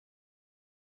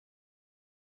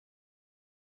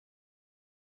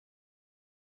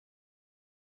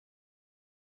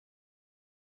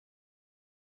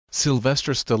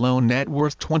Sylvester Stallone net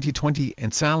worth 2020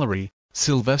 and salary.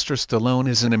 Sylvester Stallone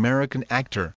is an American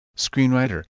actor,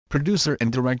 screenwriter, producer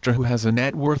and director who has a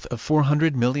net worth of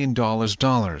 $400 million.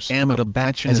 Amitabh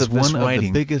Bachchan is one of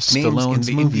the biggest names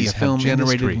in the India film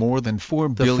generated more than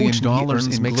 $4 billion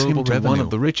in global revenue, one of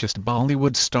the richest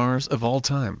Bollywood stars of all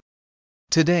time.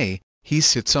 Today, he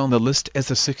sits on the list as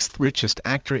the 6th richest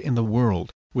actor in the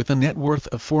world, with a net worth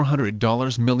of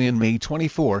 $400 million. May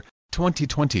 24,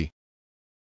 2020.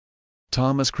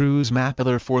 Thomas Cruise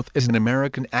Mapother is an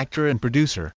American actor and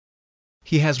producer.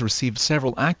 He has received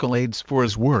several accolades for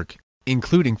his work,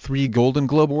 including 3 Golden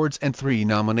Globe Awards and 3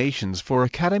 nominations for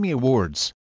Academy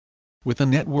Awards. With a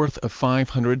net worth of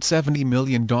 $570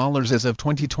 million as of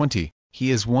 2020, he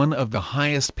is one of the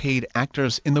highest-paid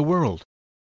actors in the world.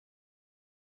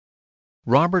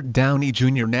 Robert Downey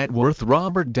Jr. net worth.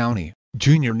 Robert Downey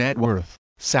Jr. net worth,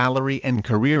 salary and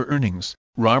career earnings.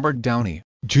 Robert Downey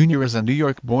Jr. is a New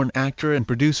York-born actor and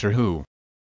producer who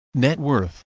net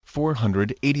worth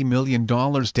 $480 million.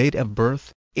 Date of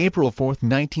birth April 4,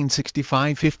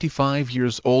 1965. 55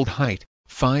 years old. Height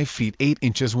 5 feet 8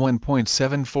 inches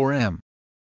 1.74 m.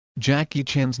 Jackie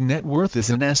Chan's net worth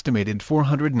is an estimated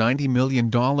 $490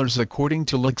 million according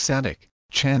to Luxattic.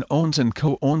 Chan owns and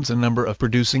co-owns a number of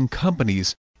producing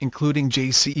companies, including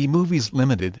JCE Movies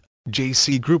Limited,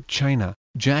 JC Group China,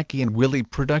 Jackie and Willie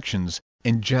Productions,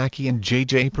 and Jackie and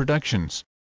JJ Productions.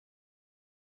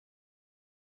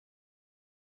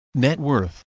 Net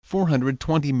worth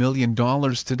 $420 million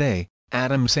today.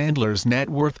 Adam Sandler's net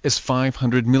worth is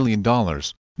 $500 million,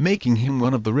 making him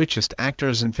one of the richest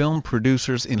actors and film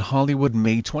producers in Hollywood.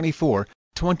 May 24,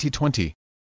 2020.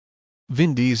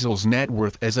 Vin Diesel's net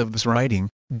worth. As of this writing,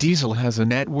 Diesel has a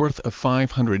net worth of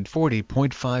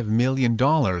 $540.5 million,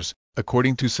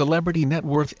 according to Celebrity Net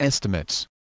Worth estimates.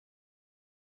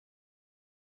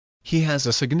 He has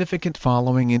a significant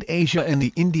following in Asia and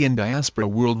the Indian diaspora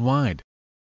worldwide.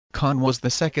 Khan was the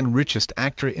 2nd richest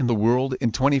actor in the world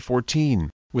in 2014,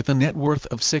 with a net worth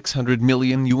of $600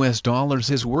 million.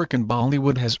 His work in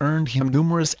Bollywood has earned him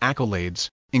numerous accolades,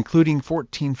 including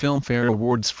 14 Filmfare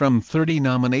Awards from 30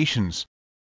 nominations.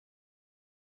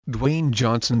 Dwayne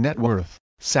Johnson net worth,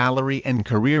 salary and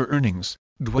career earnings.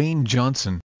 Dwayne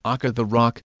Johnson, aka The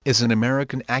Rock, is an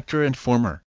American actor and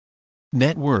former.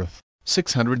 Net worth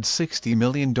 $660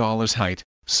 million. Height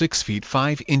 6 feet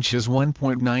 5 inches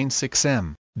 1.96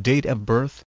 m. Date of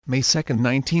birth May 2,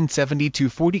 1972.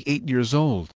 48 years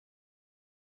old.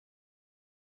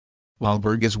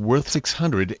 Wahlberg is worth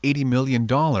 $680 million,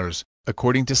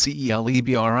 according to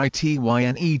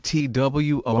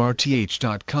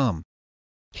CELEBRITYNETWORTH.com.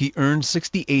 He earned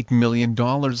 $68 million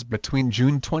between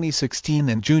June 2016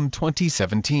 and June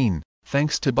 2017,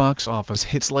 thanks to box office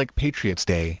hits like Patriots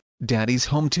Day, Daddy's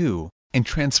Home 2, and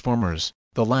Transformers: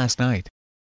 The Last Knight.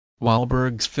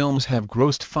 Wahlberg's films have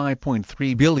grossed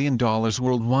 $5.3 billion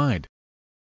worldwide.